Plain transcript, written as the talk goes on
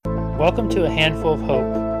Welcome to A Handful of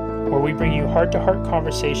Hope, where we bring you heart-to-heart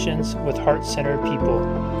conversations with heart-centered people.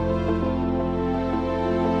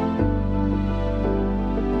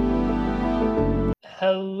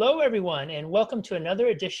 Hello, everyone, and welcome to another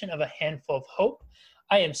edition of A Handful of Hope.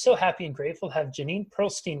 I am so happy and grateful to have Jenean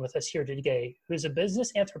Perelstein with us here today, who is a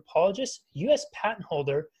business anthropologist, U.S. patent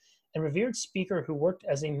holder, and revered speaker who worked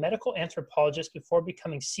as a medical anthropologist before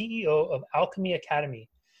becoming CEO of Alchemy Academy,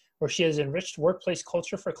 where she has enriched workplace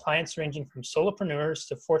culture for clients ranging from solopreneurs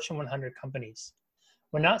to Fortune 100 companies.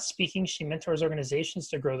 When not speaking, she mentors organizations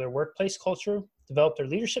to grow their workplace culture, develop their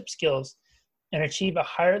leadership skills, and achieve a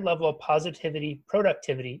higher level of positivity,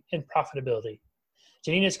 productivity, and profitability.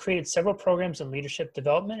 Jenean has created several programs in leadership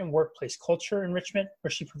development and workplace culture enrichment,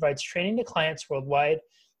 where she provides training to clients worldwide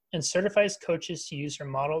and certifies coaches to use her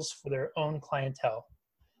models for their own clientele.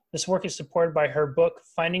 This work is supported by her book,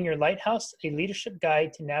 Finding Your Lighthouse, A Leadership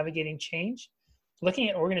Guide to Navigating Change, looking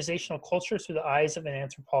at organizational culture through the eyes of an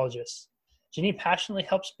anthropologist. Jenean passionately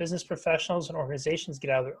helps business professionals and organizations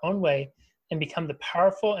get out of their own way and become the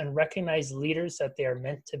powerful and recognized leaders that they are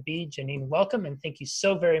meant to be. Jenean, welcome, and thank you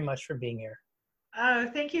so very much for being here. Oh,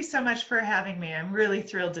 thank you so much for having me. I'm really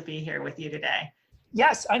thrilled to be here with you today.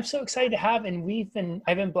 Yes, I'm so excited to have, and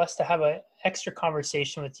I've been blessed to have an extra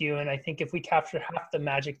conversation with you. And I think if we capture half the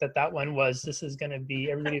magic that one was, this is going to be,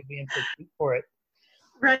 everybody will be in for it.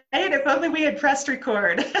 Right. If only we had pressed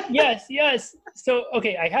record. Yes. So,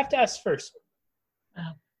 okay, I have to ask first,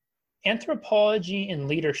 anthropology and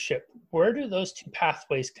leadership, where do those two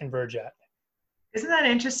pathways converge at? Isn't that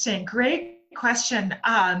interesting? Great question.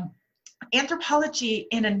 Anthropology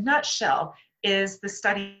in a nutshell is the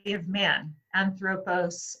study of man,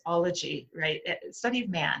 anthroposology, right? Study of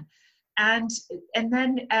man. And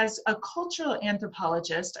then as a cultural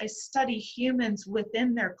anthropologist, I study humans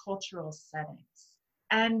within their cultural settings.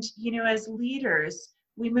 And, as leaders,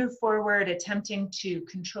 we move forward attempting to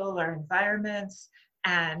control our environments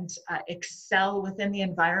and excel within the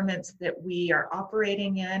environments that we are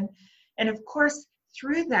operating in. And of course,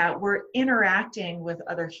 through that, we're interacting with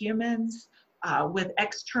other humans, with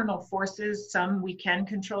external forces. Some we can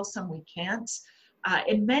control, some we can't,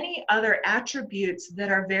 and many other attributes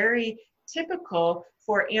that are very typical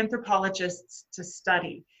for anthropologists to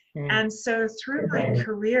study. And so through my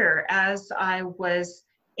career, as I was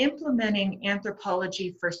implementing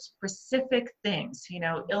anthropology for specific things,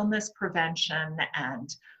 illness prevention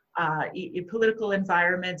and political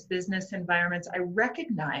environments, business environments, I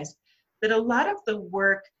recognized that a lot of the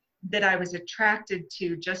work that I was attracted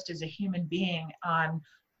to just as a human being on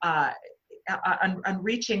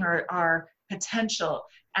reaching our potential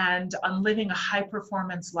and on living a high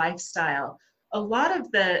performance lifestyle, a lot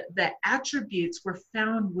of the attributes were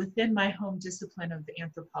found within my home discipline of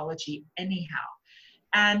anthropology anyhow.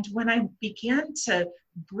 And when I began to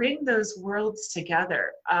bring those worlds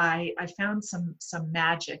together, I found some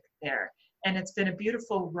magic there. And it's been a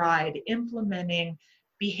beautiful ride implementing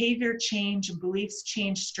behavior change and beliefs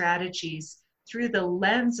change strategies through the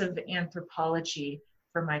lens of anthropology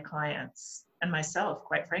for my clients and myself,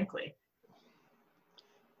 quite frankly.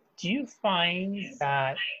 Do you find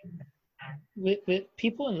that with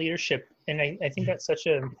people in leadership, and I think that's such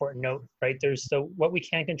an important note, right? There's what we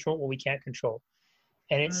can control, what we can't control.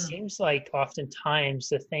 And it seems like oftentimes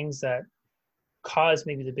the things that cause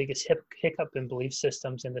maybe the biggest hiccup in belief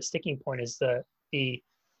systems and the sticking point is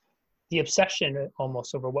the obsession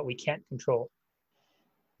almost over what we can't control.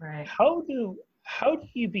 Right. How do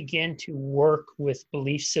you begin to work with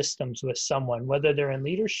belief systems with someone, whether they're in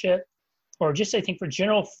leadership or just, I think, for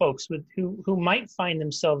general folks who might find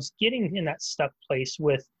themselves getting in that stuck place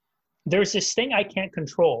with, there's this thing I can't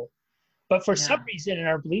control, but for some reason in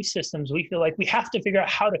our belief systems, we feel like we have to figure out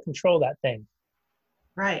how to control that thing.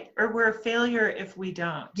 Right. Or we're a failure if we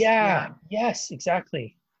don't. Yes,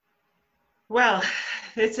 exactly. Well,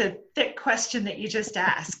 it's a thick question that you just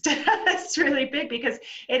asked. It's really big because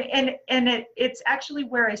it's actually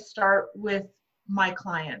where I start with my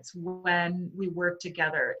clients when we work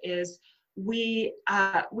together is we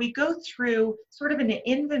go through sort of an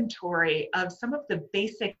inventory of some of the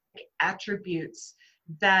basic attributes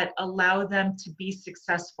that allow them to be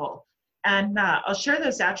successful. And I'll share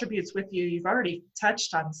those attributes with you. You've already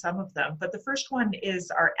touched on some of them, but the first one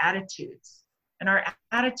is our attitudes. And our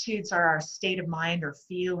attitudes are our state of mind or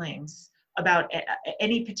feelings about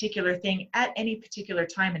any particular thing at any particular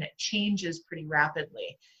time, and it changes pretty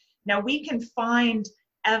rapidly. Now, we can find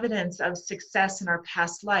evidence of success in our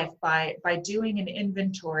past life by doing an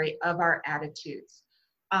inventory of our attitudes.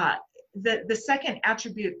 The second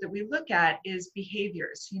attribute that we look at is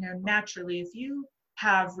behaviors. Naturally, if you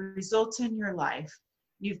have results in your life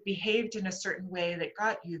you've behaved in a certain way that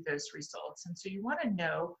got you those results. And so you want to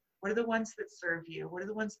know, what are the ones that serve you? What are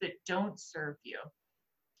the ones that don't serve you?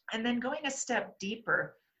 And then going a step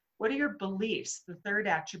deeper, what are your beliefs? The third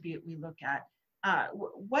attribute we look at.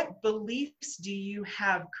 What beliefs do you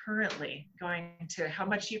have currently, going to how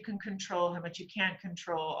much you can control, how much you can't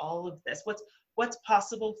control, all of this? What's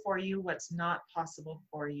possible for you, what's not possible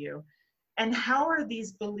for you? And how are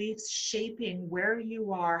these beliefs shaping where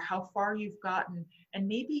you are, how far you've gotten, and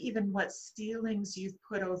maybe even what ceilings you've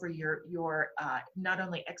put over your not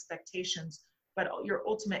only expectations, but your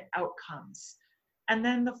ultimate outcomes. And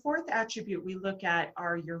then the fourth attribute we look at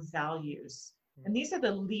are your values. And these are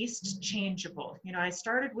the least changeable. You know, I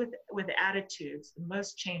started with attitudes, the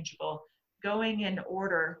most changeable, going in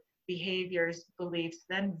order: behaviors, beliefs,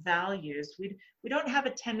 then values. We don't have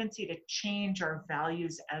a tendency to change our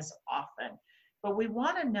values as often, but we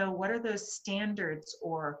want to know, what are those standards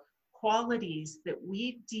or qualities that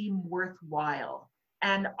we deem worthwhile?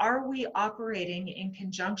 And are we operating in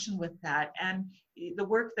conjunction with that? And the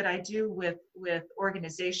work that I do with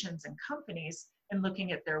organizations and companies and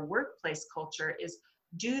looking at their workplace culture is,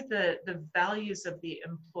 do the values of the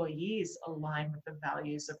employees align with the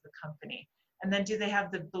values of the company? And then do they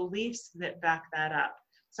have the beliefs that back that up?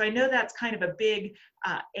 So I know that's kind of a big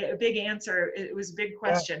answer. It was a big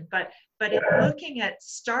question, but in looking at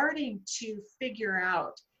starting to figure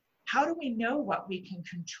out, how do we know what we can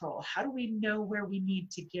control? How do we know where we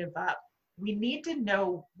need to give up? We need to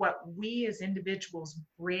know what we as individuals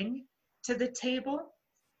bring to the table,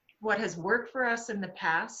 what has worked for us in the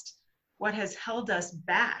past, what has held us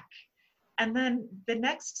back. And then the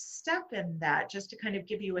next step in that, just to kind of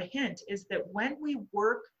give you a hint, is that when we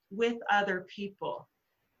work with other people,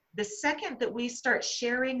 the second that we start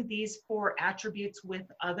sharing these four attributes with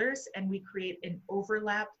others and we create an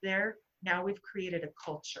overlap there, now we've created a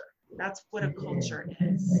culture. That's what a culture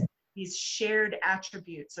is. These shared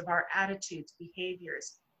attributes of our attitudes,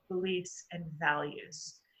 behaviors, beliefs, and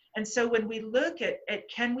values. And so when we look at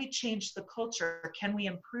can we change the culture? Can we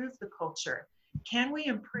improve the culture? Can we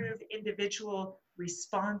improve individual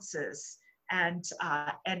responses and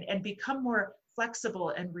become more flexible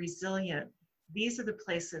and resilient? These are the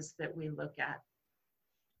places that we look at.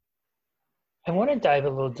 I want to dive a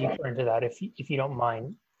little deeper into that, if you don't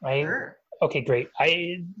mind. Sure. Okay, great.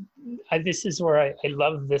 This is where I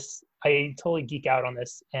love this. I totally geek out on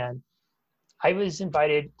this. And I was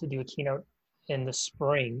invited to do a keynote in the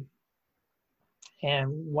spring. And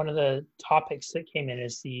one of the topics that came in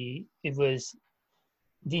was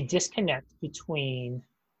the disconnect between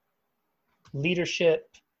leadership,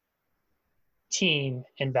 team,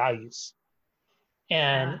 and values.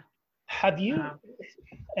 And have you,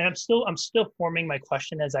 and I'm still forming my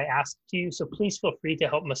question as I ask you, so please feel free to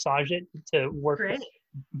help massage it to work. Great.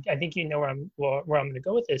 I think you know where I'm going to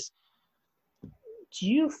go with this. Do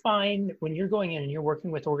you find, when you're going in and you're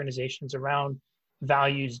working with organizations around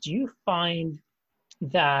values, do you find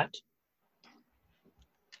that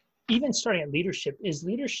even starting at leadership, is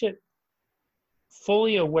leadership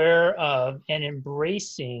fully aware of and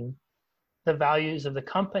embracing the values of the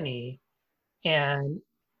company? And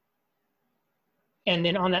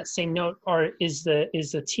then on that same note, is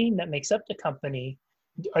the team that makes up the company,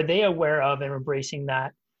 are they aware of and embracing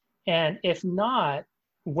that? And if not,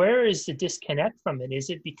 where is the disconnect from it?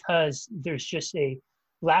 Is it because there's just a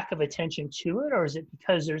lack of attention to it, or is it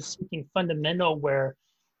because there's something fundamental where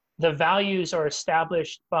the values are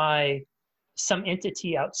established by some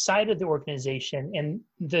entity outside of the organization and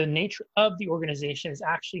the nature of the organization is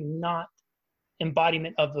actually not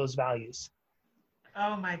embodiment of those values?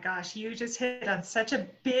 Oh my gosh, you just hit on such a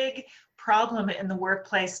big problem in the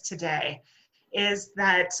workplace today, is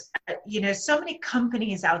that, so many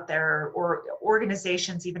companies out there or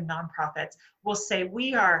organizations, even nonprofits, will say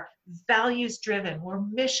we are values driven, we're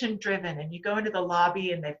mission driven. And you go into the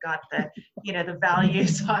lobby and they've got the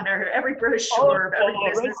values on every brochure of every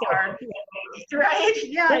business card. Right?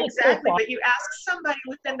 Yeah, exactly. But you ask somebody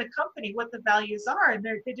within the company what the values are, and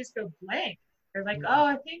they just go blank. They're like, oh,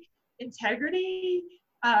 I think integrity,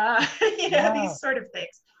 these sort of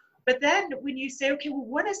things. But then when you say, okay, well,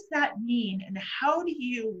 what does that mean? And how do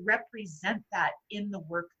you represent that in the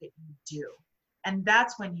work that you do? And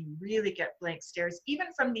that's when you really get blank stares, even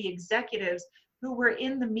from the executives who were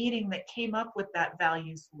in the meeting that came up with that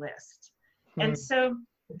values list. And so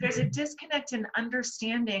there's a disconnect in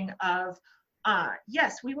understanding of,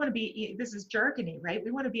 yes, we want to be, this is jargony, right?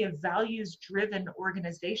 We want to be a values-driven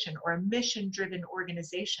organization or a mission-driven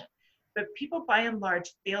organization. But people by and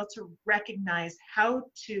large fail to recognize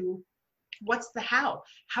what's the how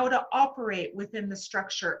to operate within the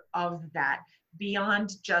structure of that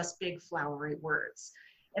beyond just big flowery words.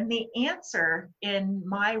 And the answer in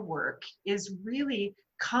my work is really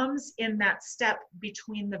comes in that step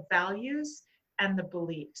between the values and the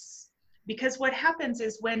beliefs. Because what happens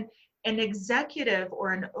is when an executive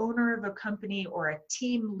or an owner of a company or a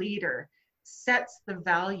team leader sets the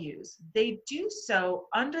values, they do so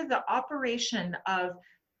under the operation of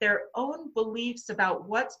their own beliefs about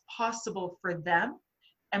what's possible for them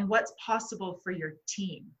and what's possible for your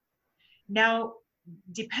team. Now,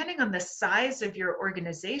 depending on the size of your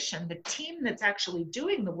organization, the team that's actually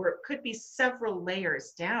doing the work could be several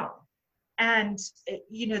layers down. And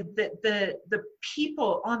the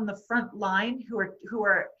people on the front line who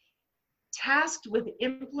are tasked with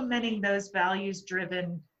implementing those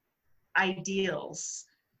values-driven ideals,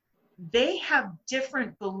 they have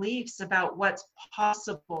different beliefs about what's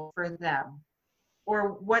possible for them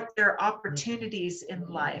or what their opportunities in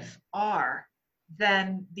life are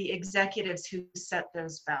than the executives who set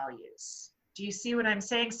those values. Do you see what I'm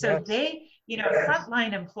saying? So Yes. they, a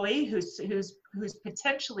frontline employee who's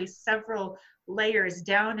potentially several layers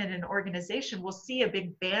down in an organization will see a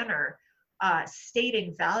big banner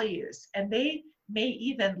stating values, and they may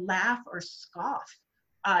even laugh or scoff.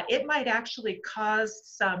 It might actually cause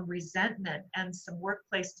some resentment and some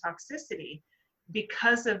workplace toxicity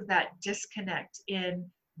because of that disconnect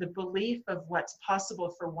in the belief of what's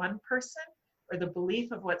possible for one person or the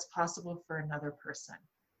belief of what's possible for another person.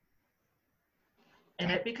 And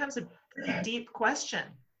it becomes a pretty deep question.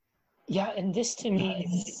 Yeah, and this to me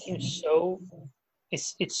seems so,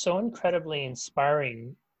 it's so incredibly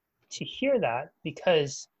inspiring to hear that,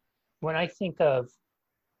 because when I think of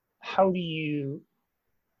how do you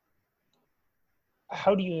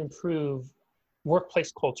improve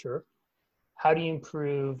workplace culture, how do you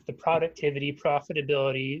improve the productivity,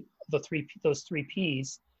 profitability, those three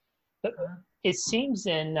P's, it seems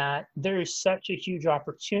then that there is such a huge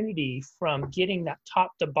opportunity from getting that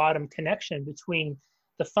top to bottom connection between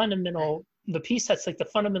the piece that's like the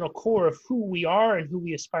fundamental core of who we are and who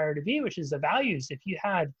we aspire to be, which is the values. If you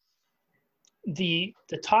had the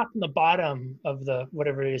top and the bottom of the,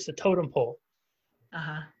 whatever it is, the totem pole,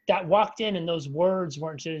 that walked in, and those words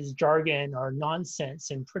weren't just jargon or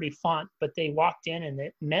nonsense and pretty font, but they walked in and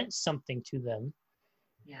it meant something to them.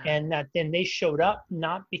 Yeah. And that then they showed up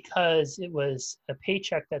not because it was a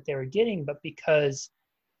paycheck that they were getting, but because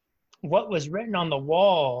what was written on the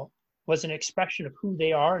wall was an expression of who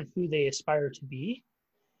they are and who they aspire to be.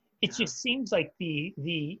 It just seems like it's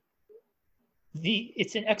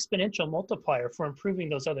an exponential multiplier for improving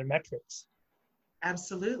those other metrics.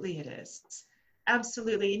 Absolutely, it is.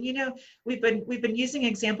 Absolutely. And we've been using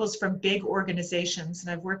examples from big organizations, and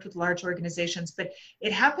I've worked with large organizations, but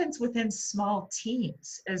it happens within small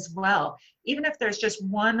teams as well. Even if there's just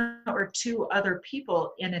one or two other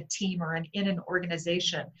people in a team or in an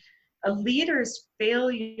organization, a leader's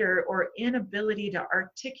failure or inability to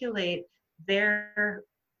articulate their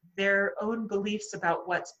own beliefs about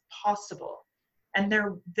what's possible and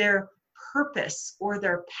their purpose or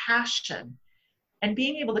their passion, and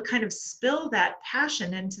being able to kind of spill that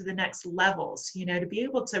passion into the next levels, to be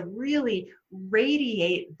able to really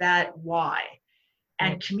radiate that why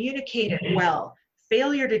and communicate it well.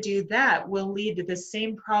 Failure to do that will lead to the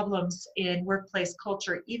same problems in workplace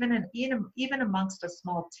culture, even amongst a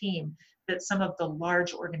small team, that some of the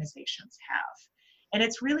large organizations have. And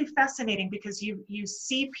it's really fascinating because you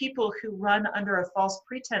see people who run under a false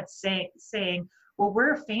pretense saying, well,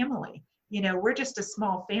 we're a family. We're just a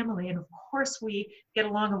small family, and of course we get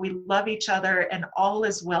along and we love each other and all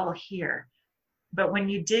is well here. But when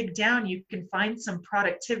you dig down, you can find some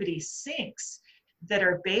productivity sinks that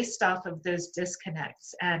are based off of those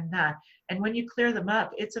disconnects. And when you clear them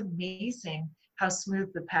up, it's amazing how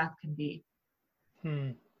smooth the path can be.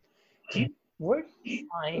 Where do you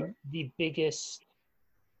find the biggest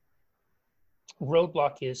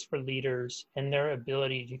roadblock is for leaders and their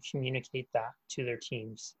ability to communicate that to their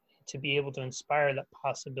teams, to be able to inspire that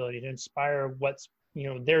possibility, to inspire what's,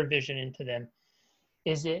 their vision into them?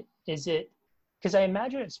 Is it, because I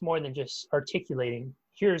imagine it's more than just articulating,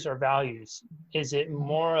 here's our values. Is it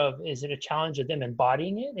a challenge of them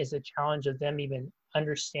embodying it? Is it a challenge of them even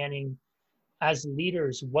understanding as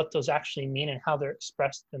leaders what those actually mean and how they're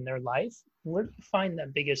expressed in their life? Where do you find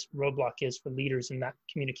that biggest roadblock is for leaders in that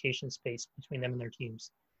communication space between them and their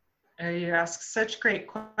teams? You ask such great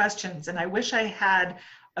questions, and I wish I had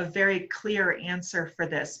a very clear answer for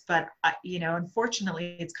this, but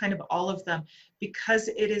unfortunately it's kind of all of them, because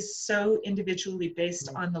it is so individually based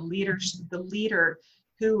on the leader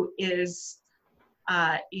who is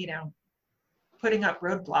putting up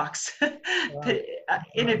roadblocks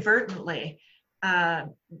inadvertently.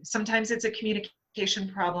 Sometimes it's a communication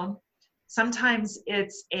problem. Sometimes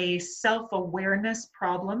it's a self-awareness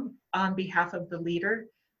problem on behalf of the leader.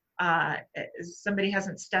 Somebody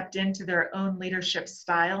hasn't stepped into their own leadership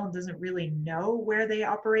style and doesn't really know where they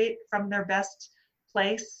operate from their best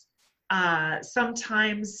place.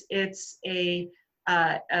 Sometimes it's a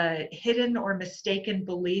hidden or mistaken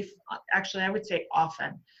belief, actually I would say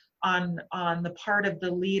often, on the part of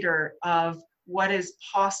the leader of what is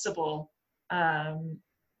possible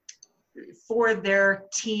for their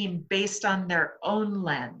team based on their own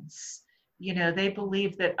lens. You know, they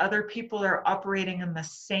believe that other people are operating on the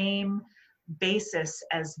same basis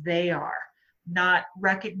as they are, not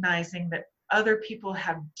recognizing that other people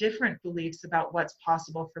have different beliefs about what's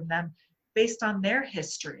possible for them based on their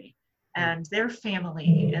history and their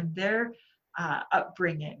family and their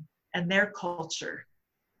upbringing and their culture.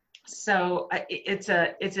 So it's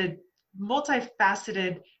a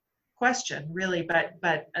multifaceted question, really, but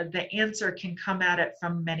the answer can come at it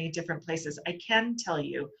from many different places. I can tell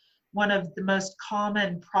you one of the most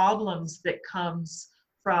common problems that comes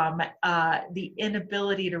from the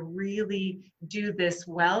inability to really do this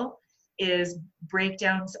well is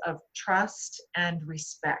breakdowns of trust and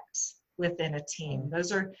respect within a team.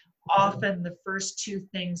 Those are often the first two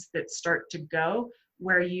things that start to go,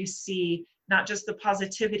 where you see not just the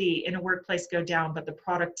positivity in a workplace go down, but the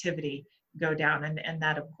productivity go down. And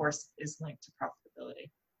that, of course, is linked to profitability.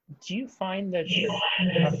 Do you find that,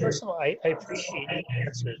 first of all, I appreciate the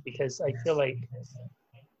answers, because I feel like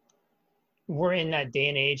we're in that day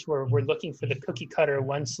and age where we're looking for the cookie cutter,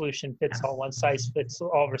 one solution fits all, one size fits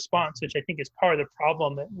all response, which I think is part of the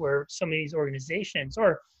problem where so many of these organizations,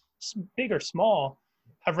 or big or small,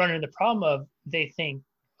 have run into the problem of they think,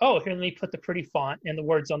 oh, here, let me put the pretty font and the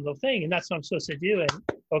words on the thing, and that's what I'm supposed to do. And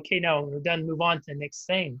okay, now we're done, move on to the next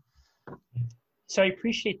thing. So I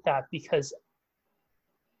appreciate that, because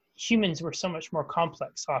humans were so much more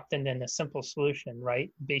complex often than a simple solution,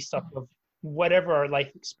 right? Based off of whatever our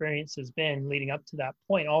life experience has been leading up to that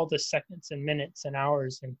point, all the seconds and minutes and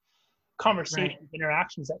hours and conversations, right,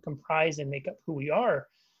 interactions that comprise and make up who we are.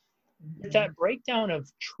 Mm-hmm. That breakdown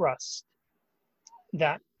of trust,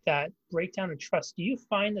 that breakdown of trust, do you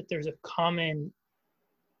find that there's a common,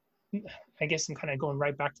 I guess I'm kind of going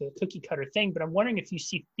right back to the cookie cutter thing, but I'm wondering if you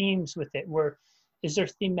see themes with it, where is there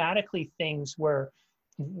thematically things where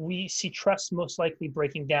we see trust most likely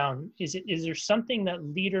breaking down? Is there something that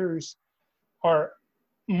leaders are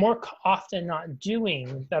more often not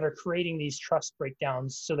doing that are creating these trust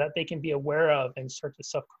breakdowns so that they can be aware of and start to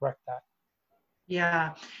self-correct that?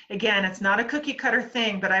 Yeah, again, it's not a cookie cutter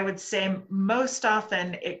thing, but I would say most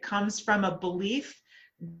often it comes from a belief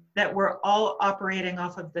that we're all operating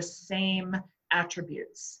off of the same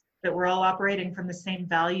attributes, that we're all operating from the same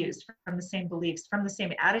values, from the same beliefs, from the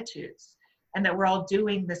same attitudes, and that we're all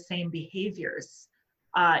doing the same behaviors.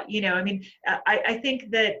 I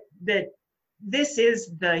think that this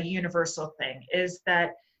is the universal thing, is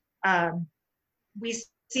that we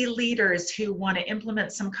see leaders who want to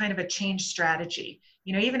implement some kind of a change strategy.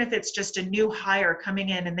 You know, even if it's just a new hire coming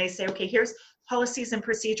in and they say, okay, here's policies and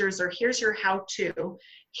procedures, or here's your how-to,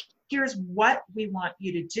 here's what we want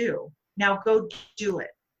you to do. Now go do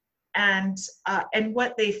it. And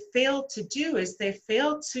what they fail to do is they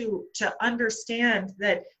fail to understand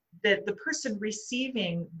that the person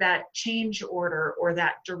receiving that change order or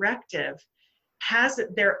that directive has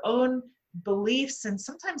their own beliefs and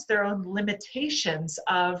sometimes their own limitations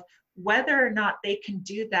of whether or not they can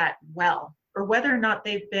do that well, or whether or not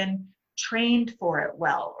they've been trained for it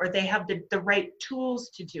well, or they have the right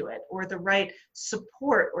tools to do it, or the right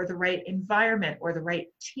support, or the right environment, or the right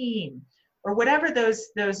team, or whatever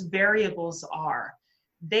those variables are.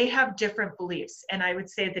 They have different beliefs. And I would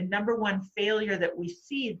say the number one failure that we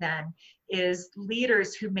see then is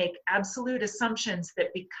leaders who make absolute assumptions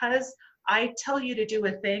that because I tell you to do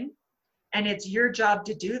a thing and it's your job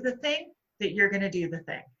to do the thing, that you're going to do the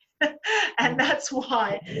thing. And that's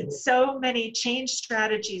why so many change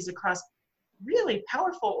strategies across really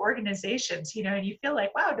powerful organizations, you know, and you feel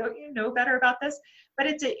like, wow, don't you know better about this? But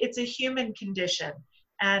it's a human condition.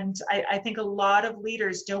 And I think a lot of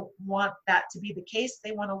leaders don't want that to be the case.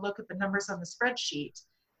 They want to look at the numbers on the spreadsheet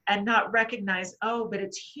and not recognize, oh, but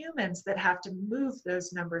it's humans that have to move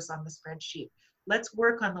those numbers on the spreadsheet. Let's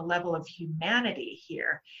work on the level of humanity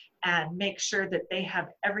here and make sure that they have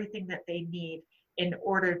everything that they need in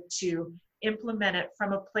order to implement it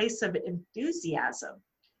from a place of enthusiasm.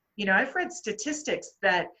 You know, I've read statistics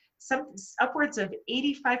that upwards of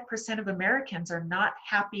 85% of Americans are not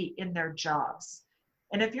happy in their jobs.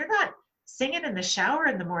 And if you're not singing in the shower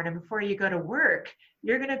in the morning before you go to work,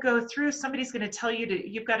 you're going to go through, somebody's going to tell you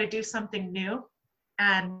you've got to do something new,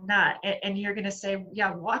 and you're going to say,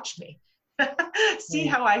 yeah, watch me. see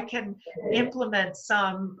how I can implement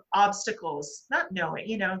some obstacles, not knowing,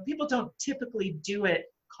 people don't typically do it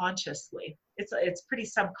consciously. It's pretty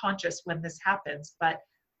subconscious when this happens, but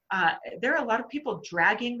there are a lot of people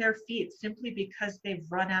dragging their feet simply because they've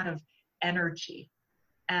run out of energy.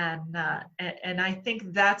 And I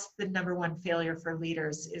think that's the number one failure for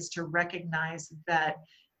leaders, is to recognize that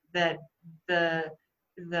the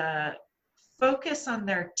focus on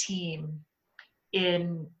their team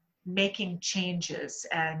in making changes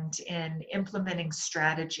and in implementing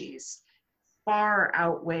strategies far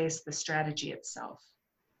outweighs the strategy itself.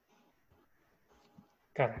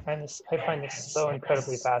 God, I find this so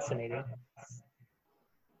incredibly fascinating.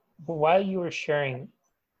 While you were sharing,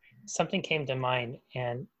 something came to mind,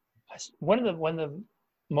 and one of the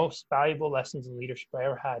most valuable lessons in leadership I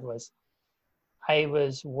ever had was I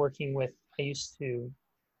used to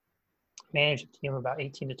manage a team of about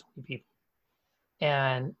 18 to 20 people.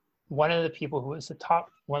 And one of the people who was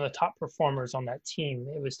one of the top performers on that team,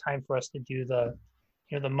 it was time for us to do the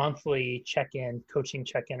monthly check-in, coaching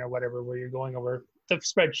check-in or whatever, where you're going over the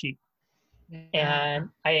spreadsheet. Yeah. And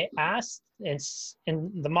I asked, and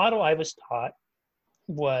the model I was taught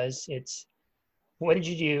was, what did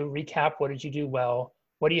you do? Recap, what did you do well?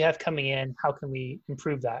 What do you have coming in? How can we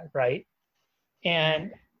improve that, right?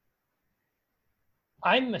 And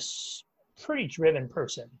I'm a pretty driven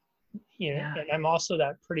person, and I'm also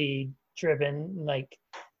that pretty driven, like,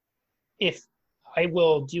 if I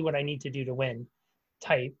will do what I need to do to win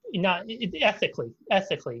type, not ethically,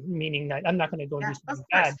 meaning that I'm not going to go and do something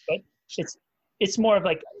bad, but it's more of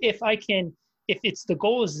like, if it's the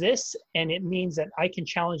goal is this, and it means that I can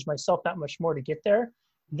challenge myself that much more to get there,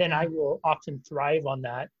 then I will often thrive on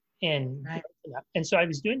that. And so I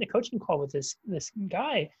was doing the coaching call with this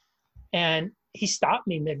guy, and he stopped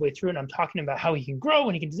me midway through, and I'm talking about how he can grow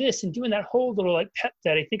and he can do this and doing that whole little like pep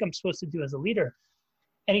that I think I'm supposed to do as a leader.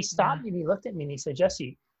 And he stopped me and he looked at me and he said,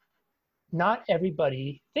 Jesse, not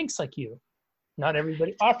everybody thinks like you. Not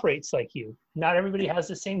everybody operates like you. Not everybody has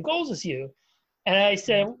the same goals as you. And I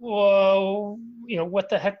said, well, what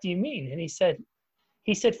the heck do you mean? And he said,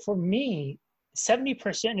 for me,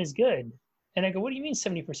 70% is good. And I go, what do you mean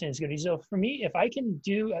 70% is good? He said, for me, if I can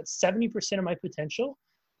do at 70% of my potential,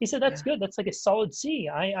 he said, that's good. That's like a solid C.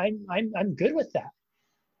 I'm good with that.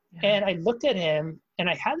 Yeah. And I looked at him and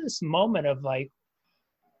I had this moment of like,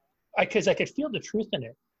 because I could feel the truth in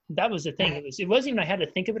it. That was the thing. It wasn't even I had to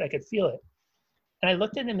think of it. I could feel it. And I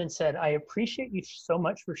looked at him and said, I appreciate you so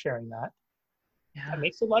much for sharing that. Yeah. That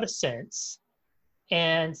makes a lot of sense.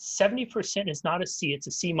 And 70% is not a C, it's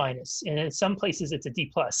a C minus. And in some places it's a D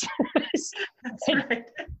plus. That's right.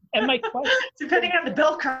 And my question, depending on the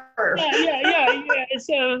bell curve. Yeah.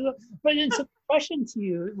 So, but it's a question to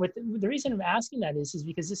you. The reason I'm asking that is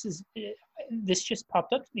because this just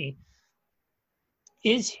popped up to me.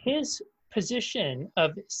 Is his position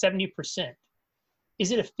of 70%,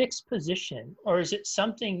 is it a fixed position, or is it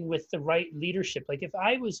something with the right leadership? Like, if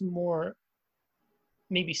I was more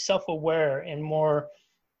maybe self-aware and more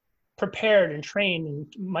prepared and trained,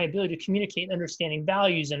 and my ability to communicate and understanding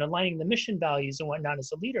values and aligning the mission values and whatnot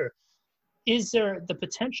as a leader, is there the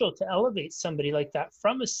potential to elevate somebody like that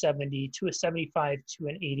from a 70 to a 75 to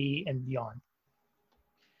an 80 and beyond?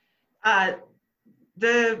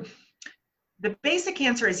 The basic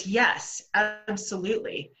answer is yes,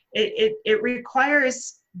 absolutely. It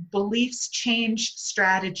requires beliefs change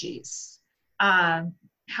strategies.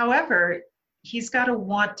 However, he's got to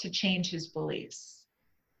want to change his beliefs,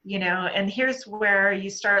 and here's where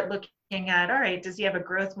you start looking at, all right, does he have a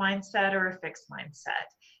growth mindset or a fixed mindset?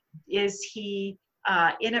 Is he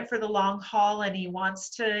in it for the long haul and he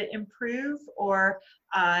wants to improve, or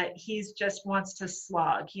he's just wants to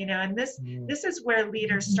slog, and this is where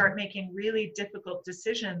leaders start making really difficult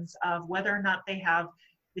decisions of whether or not they have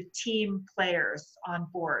the team players on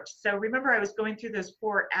board. So remember, I was going through those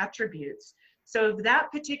 4 attributes. So that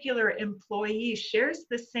particular employee shares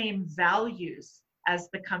the same values as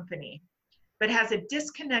the company, but has a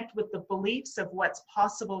disconnect with the beliefs of what's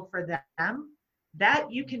possible for them, that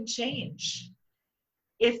you can change.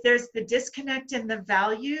 If there's the disconnect in the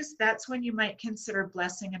values, that's when you might consider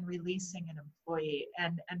blessing and releasing an employee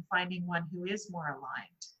and finding one who is more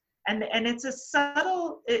aligned. And it's a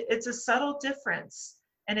subtle difference,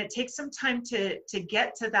 and it takes some time to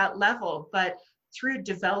get to that level. But through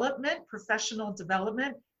development, professional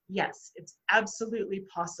development, yes, it's absolutely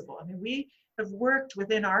possible. I mean, we have worked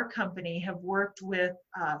within our company, with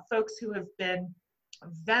folks who have been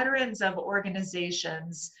veterans of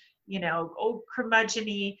organizations, old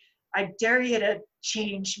curmudgeon-y, I dare you to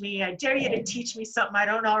change me, I dare you to teach me something I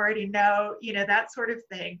don't already know, that sort of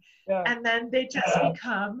thing. Yeah. And then they just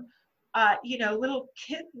become little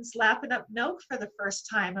kittens lapping up milk for the first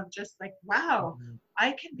time of just like, wow,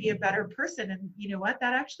 I can be a better person. And you know what?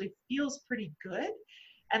 That actually feels pretty good.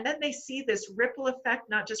 And then they see this ripple effect,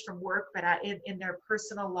 not just from work, but in their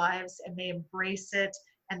personal lives, and they embrace it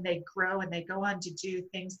and they grow and they go on to do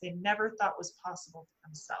things they never thought was possible for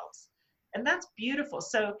themselves. And that's beautiful.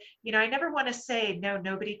 So, I never want to say, no,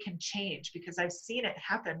 nobody can change, because I've seen it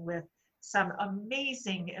happen with some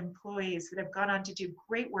amazing employees that have gone on to do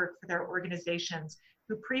great work for their organizations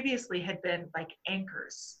who previously had been like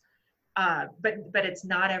anchors. But it's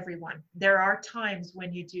not everyone. There are times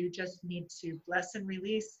when you do just need to bless and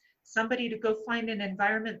release somebody to go find an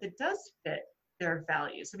environment that does fit their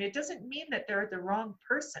values. I mean, it doesn't mean that they're the wrong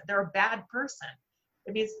person. They're a bad person.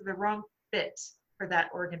 It means they're the wrong fit for that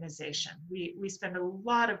organization. We spend a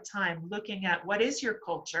lot of time looking at what is your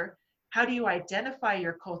culture, how do you identify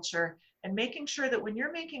your culture, and making sure that when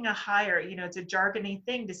you're making a hire, it's a jargony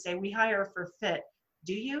thing to say we hire for fit.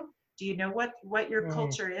 Do you? Do you know what your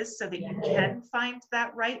culture is so that you can find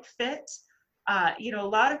that right fit? A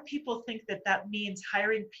lot of people think that means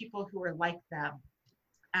hiring people who are like them.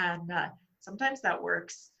 And sometimes that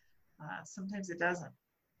works. Sometimes it doesn't.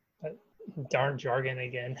 Darn jargon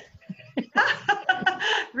again.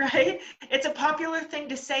 Right? It's a popular thing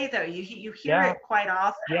to say, though. You hear it quite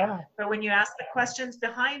often. Yeah. But when you ask the questions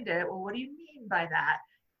behind it, well, what do you mean by that?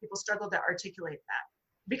 People struggle to articulate that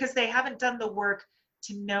because they haven't done the work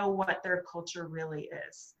to know what their culture really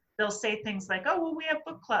is. They'll say things like, oh, well, we have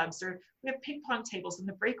book clubs, or we have ping pong tables in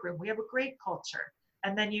the break room. We have a great culture.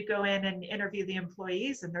 And then you go in and interview the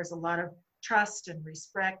employees, and there's a lot of trust and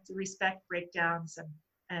respect breakdowns,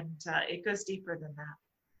 and it goes deeper than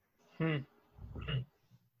that.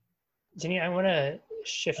 Jenean, I want to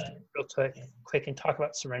shift real quick and talk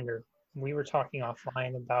about surrender. We were talking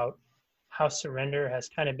offline about how surrender has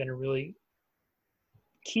kind of been a really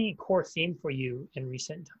key core theme for you in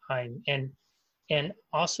recent time, and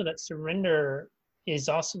also that surrender is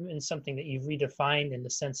also in something that you've redefined in the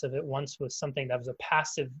sense of it once was something that was a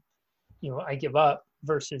passive, I give up,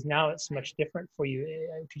 versus now it's much different for you.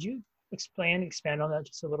 Could you expand on that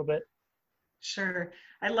just a little bit? Sure.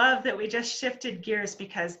 I love that we just shifted gears,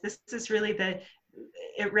 because this is really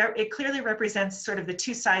it clearly represents sort of the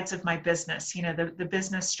two sides of my business, the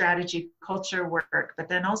business strategy, culture work, but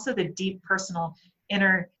then also the deep personal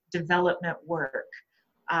inner development work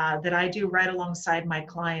that I do right alongside my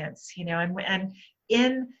clients, and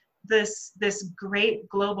in this great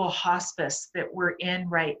global hospice that we're in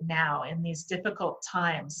right now in these difficult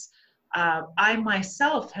times, I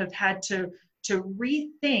myself have had to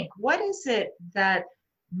rethink what is it that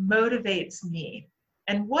motivates me,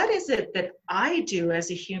 and what is it that I do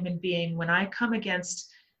as a human being when I come against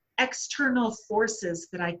external forces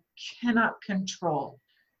that I cannot control.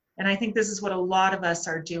 And I think this is what a lot of us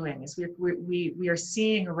are doing, is we are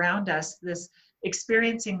seeing around us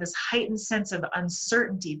experiencing this heightened sense of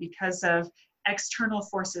uncertainty because of external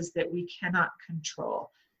forces that we cannot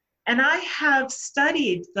control. And I have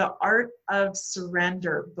studied the art of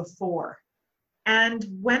surrender before. And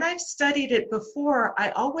when I've studied it before, I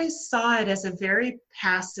always saw it as a very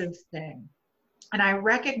passive thing. And I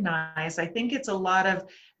think it's a lot of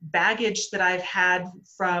baggage that I've had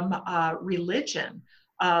from religion,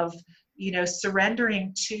 of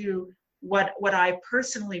surrendering to what I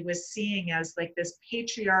personally was seeing as like this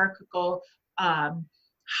patriarchal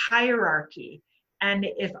hierarchy. And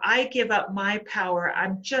if I give up my power,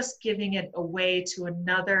 I'm just giving it away to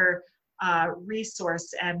another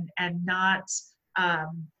resource, and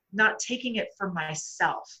not taking it for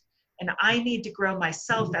myself. And I need to grow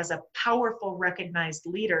myself as a powerful, recognized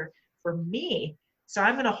leader for me. So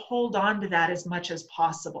I'm going to hold on to that as much as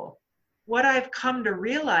possible. What I've come to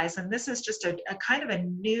realize, and this is just a kind of a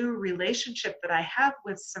new relationship that I have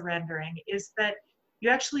with surrendering, is that you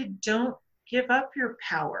actually don't give up your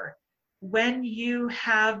power when you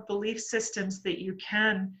have belief systems that you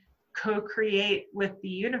can co-create with the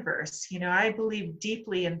universe. I believe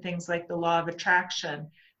deeply in things like the law of attraction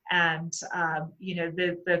and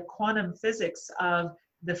the quantum physics of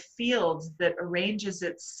the fields that arranges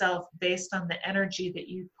itself based on the energy that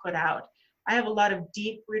you put out. I have a lot of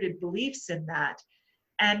deep-rooted beliefs in that.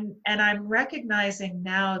 And I'm recognizing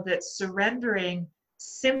now that surrendering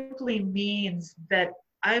simply means that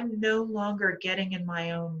I'm no longer getting in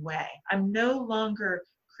my own way. I'm no longer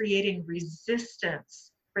creating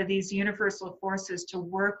resistance for these universal forces to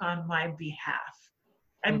work on my behalf.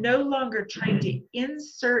 I'm no longer trying to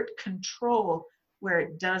insert control where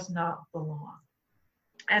it does not belong.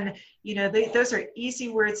 And, those are easy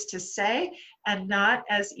words to say and not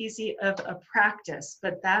as easy of a practice,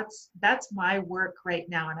 but that's my work right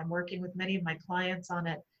now. And I'm working with many of my clients on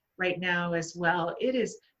it right now as well. It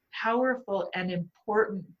is powerful and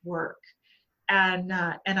important work. And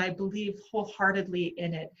I believe wholeheartedly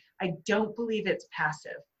in it. I don't believe it's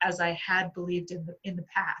passive, as I had believed in the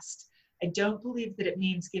past. I don't believe that it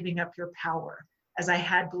means giving up your power, as I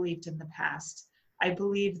had believed in the past. I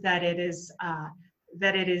believe that it is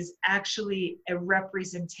actually a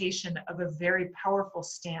representation of a very powerful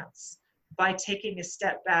stance by taking a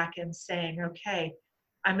step back and saying, okay,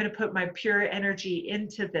 I'm going to put my pure energy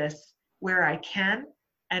into this where I can,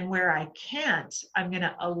 and where I can't, I'm going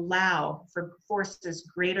to allow for forces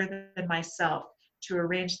greater than myself to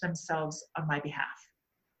arrange themselves on my behalf.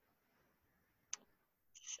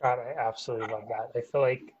 God, I absolutely love that. I feel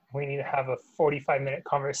like we need to have a 45-minute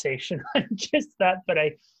conversation on just that, but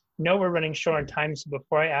I know we're running short on time. So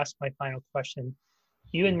before I ask my final question,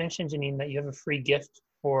 you had mentioned, Jenean, that you have a free gift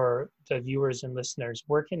for the viewers and listeners.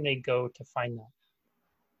 Where can they go to find that?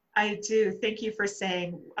 I do. Thank you for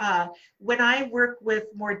saying. When I work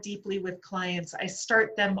more deeply with clients, I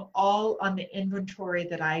start them all on the inventory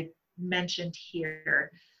that I mentioned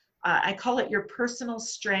here. I call it your personal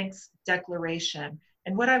strengths declaration.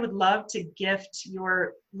 And what I would love to gift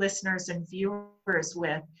your listeners and viewers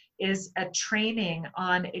with is a training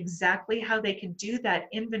on exactly how they can do that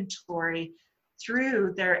inventory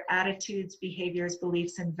through their attitudes, behaviors,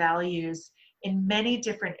 beliefs, and values in many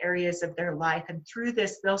different areas of their life. And through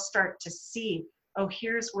this, they'll start to see, oh,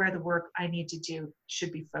 here's where the work I need to do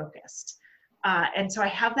should be focused. And so I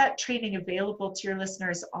have that training available to your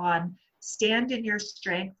listeners on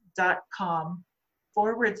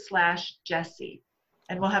standinyourstrength.com/Jessie.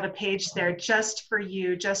 And we'll have a page there just for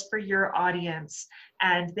you, just for your audience.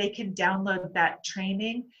 And they can download that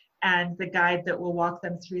training and the guide that will walk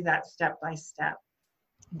them through that step by step.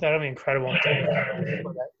 That'll be incredible. Thank you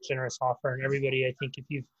for that generous offer. And everybody, I think if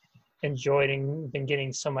you've enjoyed and been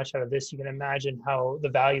getting so much out of this, you can imagine how the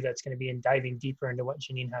value that's going to be in diving deeper into what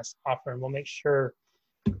Jenean has to offer. And we'll make sure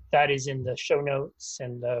that is in the show notes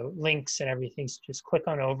and the links and everything. So just click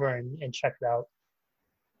on over and check it out.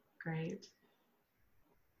 Great.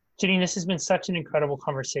 Jenean, this has been such an incredible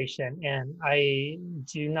conversation, and I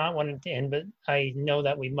do not want it to end, but I know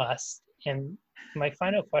that we must. And my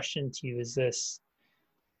final question to you is this,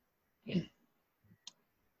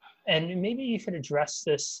 and maybe you could address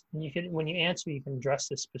this, when you answer, you can address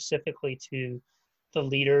this specifically to the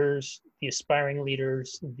leaders, the aspiring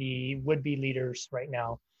leaders, the would-be leaders right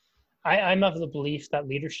now. I'm of the belief that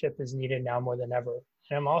leadership is needed now more than ever.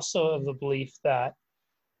 And I'm also of the belief that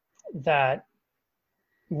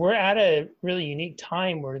we're at a really unique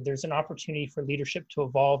time where there's an opportunity for leadership to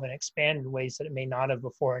evolve and expand in ways that it may not have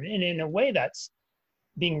before, and in a way that's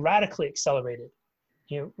being radically accelerated.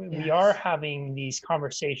 You know, we are having these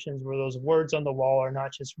conversations where those words on the wall are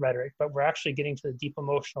not just rhetoric, but we're actually getting to the deep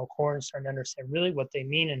emotional core and starting to understand really what they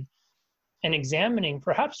mean, and examining,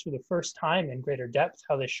 perhaps for the first time in greater depth,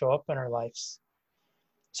 how they show up in our lives.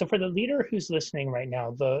 So for the leader who's listening right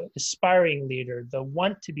now, the aspiring leader, the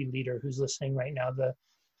want-to-be leader who's listening right now, the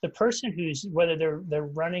person who's, whether they're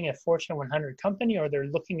running a Fortune 100 company or they're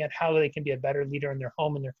looking at how they can be a better leader in their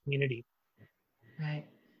home and their community. Right.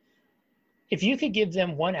 If you could give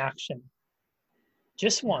them one action,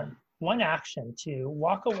 just one action to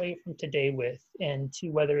walk away from today with, and to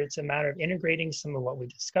whether it's a matter of integrating some of what we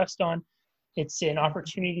discussed on, it's an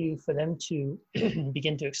opportunity for them to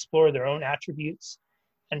begin to explore their own attributes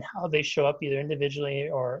and how they show up either individually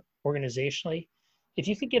or organizationally. If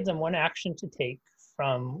you could give them one action to take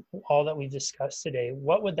from all that we've discussed today,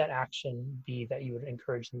 what would that action be that you would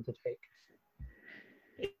encourage them to take?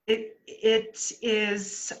 It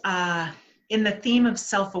is in the theme of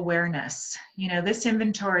self-awareness. You know, this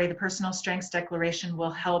inventory, the personal strengths declaration,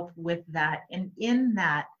 will help with that. And in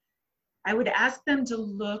that, I would ask them to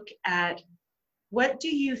look at, what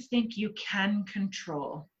do you think you can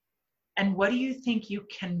control? And what do you think you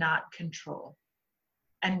cannot control?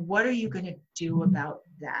 And what are you going to do about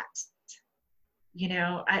that? You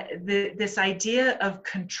know, this idea of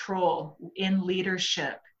control in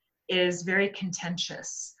leadership is very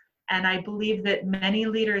contentious. And I believe that many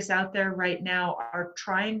leaders out there right now are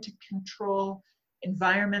trying to control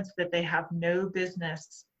environments that they have no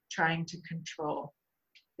business trying to control.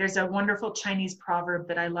 There's a wonderful Chinese proverb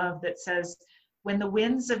that I love that says, when the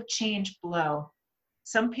winds of change blow,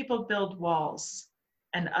 some people build walls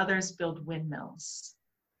and others build windmills.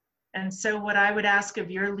 And so what I would ask of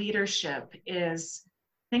your leadership is,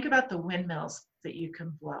 think about the windmills that you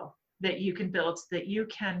can blow, that you can build, that you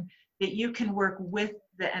can work with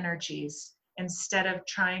the energies instead of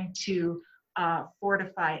trying to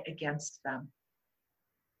fortify against them.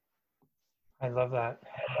 I love that.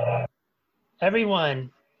 Everyone,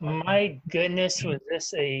 My goodness, was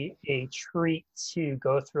this a treat to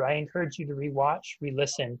go through. I encourage you to rewatch,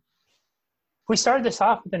 re-listen. We started this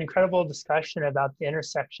off with an incredible discussion about the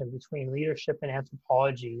intersection between leadership and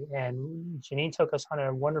anthropology. And Jenean took us on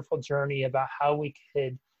a wonderful journey about how we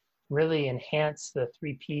could really enhance the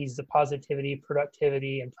 3Ps, the positivity,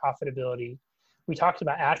 productivity, and profitability. We talked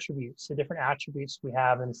about attributes, the different attributes we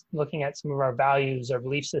have, and looking at some of our values, our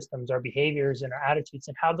belief systems, our behaviors, and our attitudes,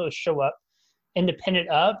 and how those show up independent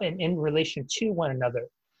of and in relation to one another.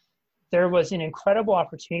 There was an incredible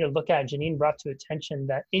opportunity to look at. Jenean brought to attention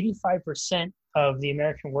that 85% of the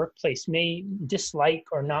American workplace may dislike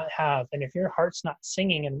or not have. And if your heart's not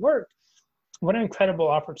singing in work, what an incredible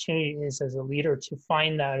opportunity it is as a leader to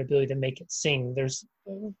find that ability to make it sing. There's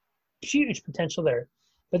huge potential there.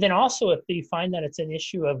 But then also, if you find that it's an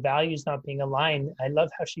issue of values not being aligned, I love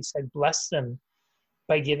how she said, bless them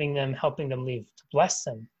by giving them, helping them leave, to bless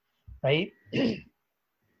them, right?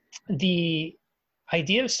 The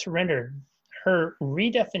idea of surrender, her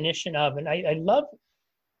redefinition of, and I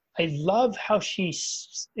love how she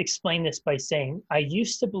explained this by saying, I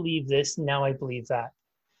used to believe this, now I believe that.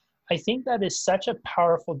 I think that is such a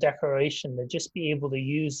powerful declaration to just be able to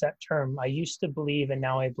use that term, I used to believe and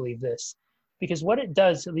now I believe this. Because what it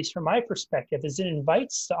does, at least from my perspective, is it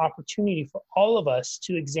invites the opportunity for all of us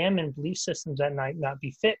to examine belief systems that might not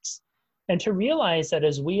be fixed. And to realize that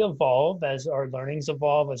as we evolve, as our learnings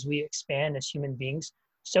evolve, as we expand as human beings,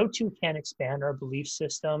 so too can expand our belief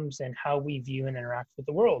systems and how we view and interact with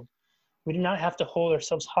the world. We do not have to hold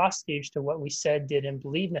ourselves hostage to what we said, did, and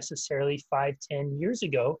believed necessarily 5, 10 years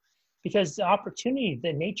ago, because the opportunity,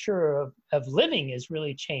 the nature of living is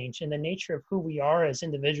really changed, and the nature of who we are as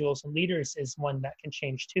individuals and leaders is one that can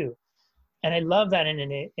change too. And I love that in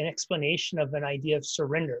an explanation of an idea of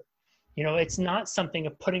surrender. You know, it's not something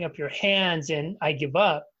of putting up your hands and I give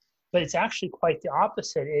up, but it's actually quite the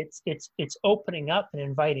opposite. It's opening up and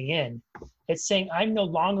inviting in. It's saying, I'm no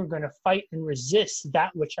longer going to fight and resist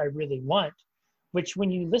that which I really want, which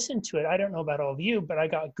when you listen to it, I don't know about all of you, but I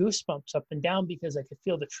got goosebumps up and down because I could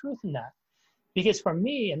feel the truth in that. Because for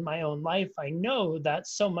me in my own life, I know that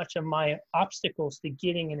so much of my obstacles to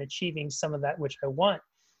getting and achieving some of that which I want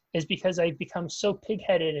is because I've become so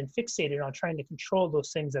pig-headed and fixated on trying to control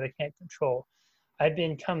those things that I can't control. I've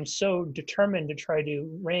become so determined to try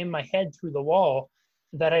to ram my head through the wall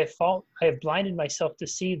that I have blinded myself to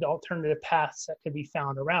see the alternative paths that could be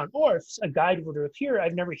found around. Or if a guide were to appear,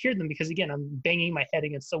 I've never heard them because, again, I'm banging my head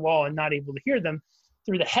against the wall and not able to hear them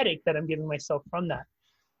through the headache that I'm giving myself from that.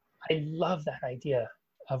 I love that idea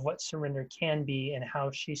of what surrender can be and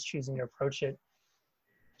how she's choosing to approach it.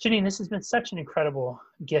 Jenean, this has been such an incredible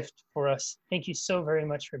gift for us. Thank you so very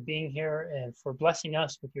much for being here and for blessing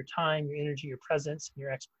us with your time, your energy, your presence, and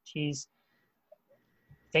your expertise.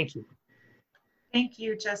 Thank you. Thank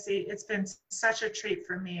you, Jesse. It's been such a treat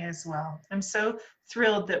for me as well. I'm so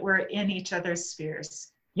thrilled that we're in each other's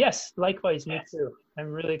spheres. Yes, likewise, me too. I'm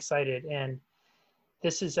really excited. And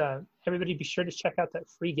this is, everybody be sure to check out that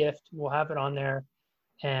free gift. We'll have it on there.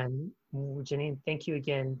 And Jenean, thank you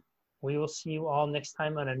again. We will see you all next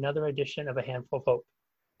time on another edition of A Handful of Hope.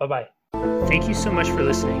 Bye-bye. Thank you so much for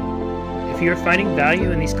listening. If you are finding value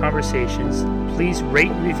in these conversations, please rate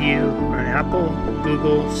and review on Apple,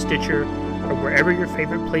 Google, Stitcher, or wherever your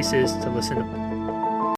favorite place is to listen to